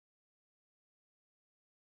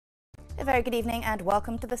A very good evening and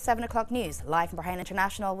welcome to the 7 o'clock news, live from Bahrain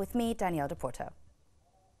International with me, Danielle de Porto.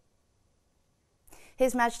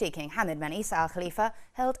 His Majesty King Hamad bin Isa Al Khalifa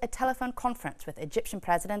held a telephone conference with Egyptian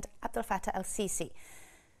President Abdel Fattah el-Sisi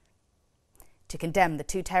to condemn the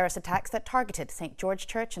two terrorist attacks that targeted St. George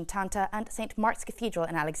Church in Tanta and St. Mark's Cathedral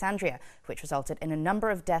in Alexandria, which resulted in a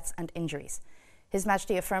number of deaths and injuries. His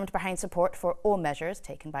Majesty affirmed Bahrain's support for all measures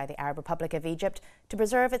taken by the Arab Republic of Egypt to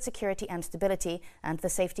preserve its security and stability and the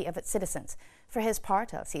safety of its citizens. For his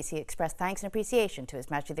part, El-Sisi expressed thanks and appreciation to His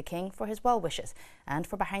Majesty the King for his well wishes and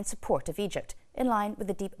for Bahrain's support of Egypt, in line with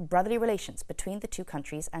the deep brotherly relations between the two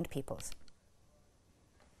countries and peoples.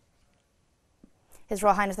 His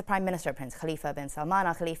Royal Highness the Prime Minister, Prince Khalifa bin Salman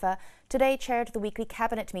Al Khalifa, today chaired the weekly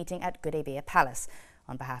cabinet meeting at Gudaibiya Palace.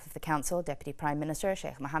 On behalf of the Council, Deputy Prime Minister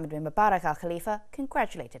Sheikh Mohammed bin Mubarak Al Khalifa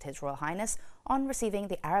congratulated His Royal Highness on receiving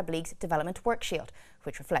the Arab League's Development Work Shield,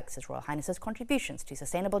 which reflects His Royal Highness's contributions to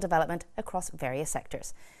sustainable development across various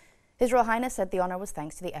sectors. His Royal Highness said the honour was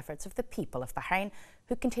thanks to the efforts of the people of Bahrain,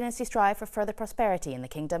 who continuously strive for further prosperity in the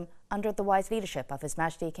kingdom under the wise leadership of His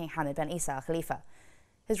Majesty King Hamad bin Isa Al Khalifa.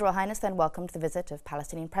 His Royal Highness then welcomed the visit of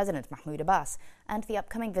Palestinian President Mahmoud Abbas and the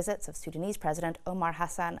upcoming visits of Sudanese President Omar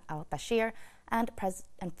Hassan al-Bashir and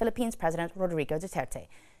Philippines President Rodrigo Duterte.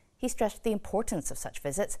 He stressed the importance of such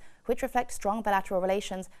visits, which reflect strong bilateral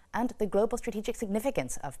relations and the global strategic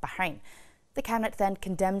significance of Bahrain. The cabinet then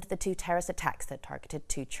condemned the two terrorist attacks that targeted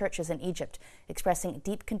two churches in Egypt, expressing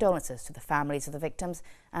deep condolences to the families of the victims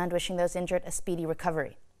and wishing those injured a speedy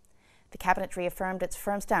recovery. The cabinet reaffirmed its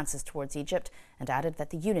firm stances towards Egypt and added that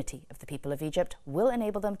the unity of the people of Egypt will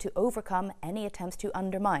enable them to overcome any attempts to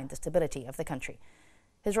undermine the stability of the country.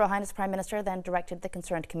 His Royal Highness Prime Minister then directed the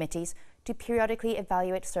concerned committees to periodically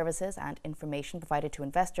evaluate services and information provided to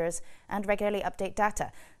investors and regularly update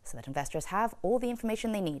data so that investors have all the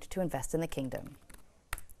information they need to invest in the kingdom.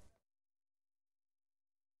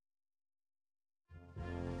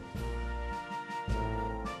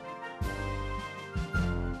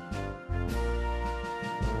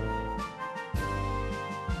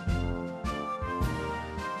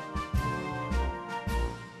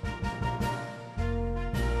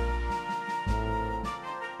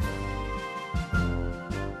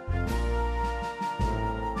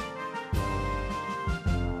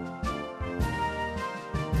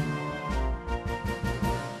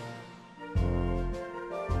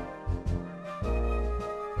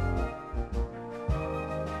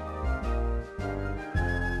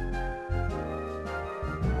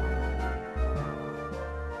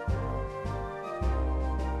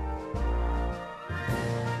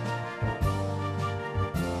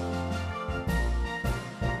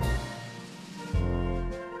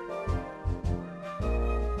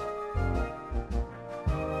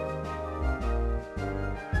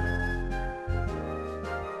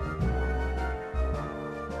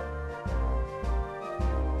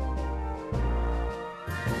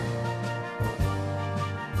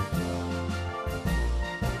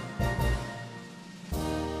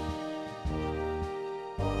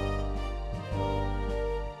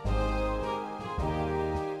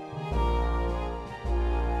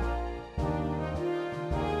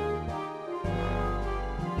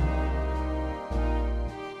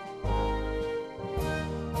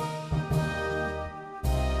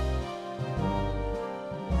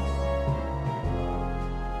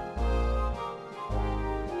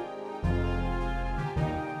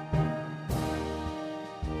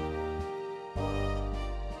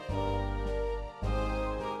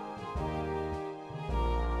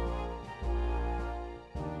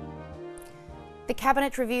 The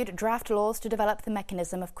Cabinet reviewed draft laws to develop the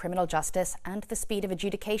mechanism of criminal justice and the speed of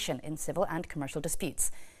adjudication in civil and commercial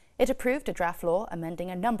disputes. It approved a draft law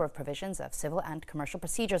amending a number of provisions of civil and commercial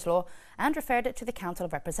procedures law and referred it to the Council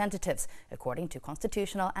of Representatives, according to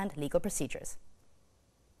constitutional and legal procedures.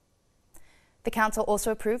 The Council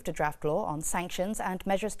also approved a draft law on sanctions and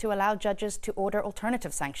measures to allow judges to order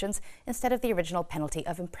alternative sanctions instead of the original penalty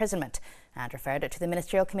of imprisonment, and referred it to the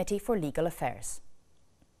Ministerial Committee for Legal Affairs.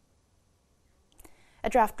 A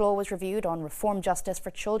draft law was reviewed on reform justice for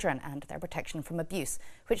children and their protection from abuse,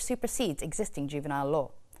 which supersedes existing juvenile law.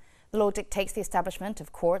 The law dictates the establishment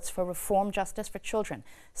of courts for reform justice for children,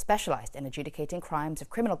 specialised in adjudicating crimes of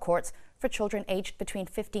criminal courts for children aged between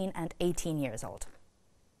 15 and 18 years old.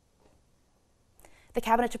 The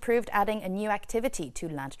Cabinet approved adding a new activity to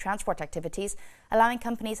land transport activities, allowing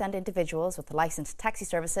companies and individuals with licensed taxi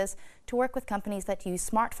services to work with companies that use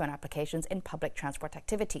smartphone applications in public transport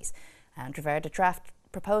activities, and referred a draft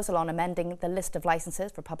proposal on amending the list of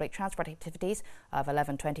licences for public transport activities of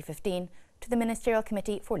 11/2015 to the Ministerial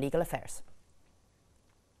Committee for Legal Affairs.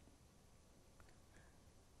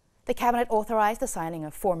 The Cabinet authorised the signing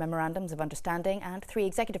of 4 memorandums of understanding and 3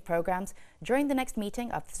 executive programmes during the next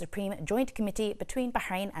meeting of the Supreme Joint Committee between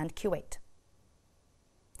Bahrain and Kuwait.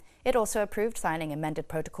 It also approved signing amended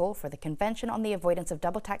protocol for the Convention on the Avoidance of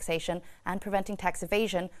Double Taxation and Preventing Tax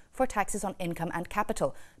Evasion for taxes on income and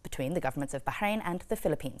capital between the governments of Bahrain and the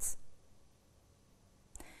Philippines.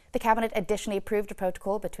 The Cabinet additionally approved a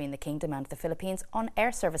protocol between the Kingdom and the Philippines on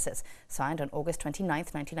air services, signed on August 29,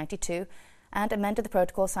 1992, and amended the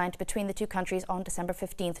protocol signed between the two countries on December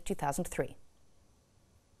 15, 2003.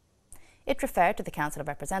 It referred to the Council of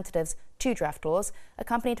Representatives 2 draft laws,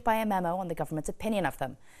 accompanied by a memo on the government's opinion of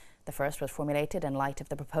them. The first was formulated in light of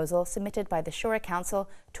the proposal submitted by the Shura Council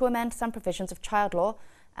to amend some provisions of child law,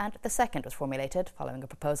 and the second was formulated following a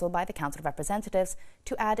proposal by the Council of Representatives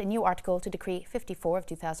to add a new article to Decree 54 of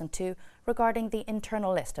 2002 regarding the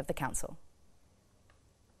internal list of the Council.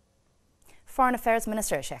 Foreign Affairs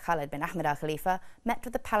Minister Sheikh Khalid bin Ahmed Al Khalifa met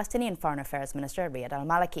with the Palestinian Foreign Affairs Minister Riyad Al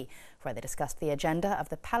Maliki, where they discussed the agenda of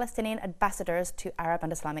the Palestinian Ambassadors to Arab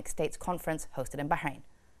and Islamic States Conference hosted in Bahrain.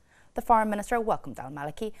 The Foreign Minister welcomed Al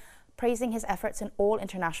Maliki, praising his efforts in all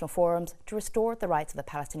international forums to restore the rights of the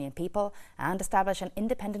Palestinian people and establish an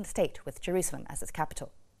independent state with Jerusalem as its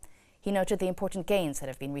capital. He noted the important gains that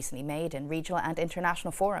have been recently made in regional and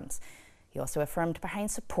international forums. He also affirmed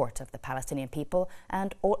Bahrain's support of the Palestinian people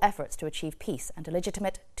and all efforts to achieve peace and a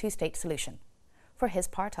legitimate 2-state solution. For his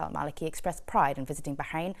part, Al Maliki expressed pride in visiting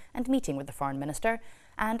Bahrain and meeting with the foreign minister,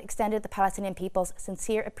 and extended the Palestinian people's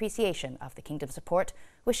sincere appreciation of the kingdom's support,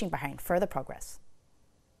 wishing Bahrain further progress.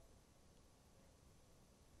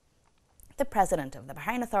 The president of the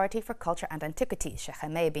Bahrain Authority for Culture and Antiquities, Sheikh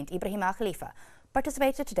Hamay bint Ibrahim Al Khalifa,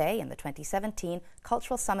 participated today in the 2017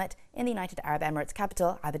 Cultural Summit in the United Arab Emirates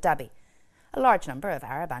capital, Abu Dhabi. A large number of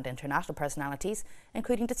Arab and international personalities,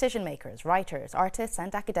 including decision-makers, writers, artists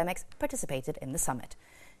and academics, participated in the summit.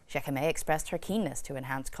 Sheikh Hamay expressed her keenness to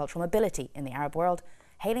enhance cultural mobility in the Arab world,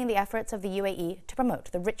 hailing the efforts of the UAE to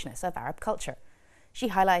promote the richness of Arab culture. She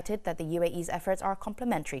highlighted that the UAE's efforts are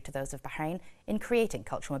complementary to those of Bahrain in creating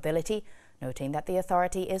cultural mobility, noting that the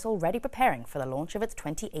authority is already preparing for the launch of its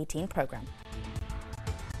 2018 programme.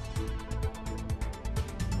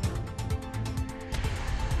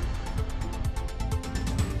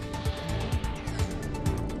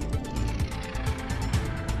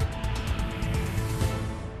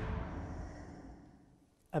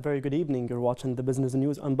 A very good evening. You're watching the business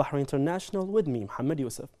news on Bahrain International with me, Mohammed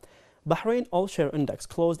Yusuf. Bahrain All-Share Index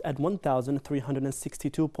closed at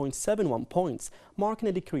 1,362.71 points, marking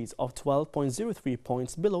a decrease of 12.03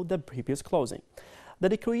 points below the previous closing. The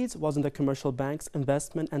decrease was in the commercial banks,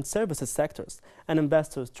 investment and services sectors, and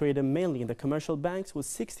investors traded mainly in the commercial banks with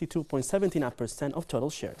 62.79% of total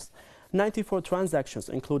shares. 94 transactions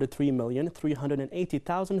included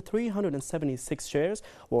 3,380,376 shares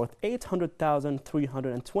worth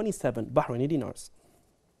 800,327 Bahraini dinars.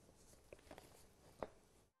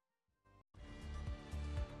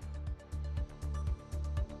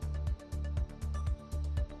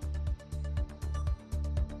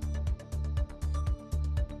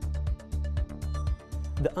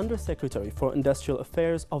 The Undersecretary for Industrial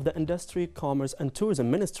Affairs of the Industry, Commerce and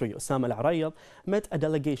Tourism Ministry, Osama Al-Arayab, met a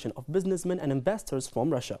delegation of businessmen and investors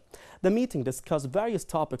from Russia. The meeting discussed various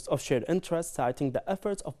topics of shared interest, citing the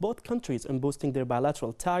efforts of both countries in boosting their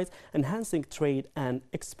bilateral ties, enhancing trade and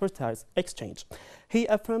expertise exchange. He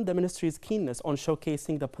affirmed the ministry's keenness on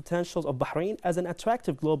showcasing the potentials of Bahrain as an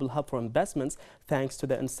attractive global hub for investments, thanks to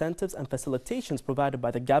the incentives and facilitations provided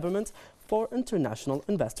by the government for international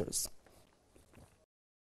investors.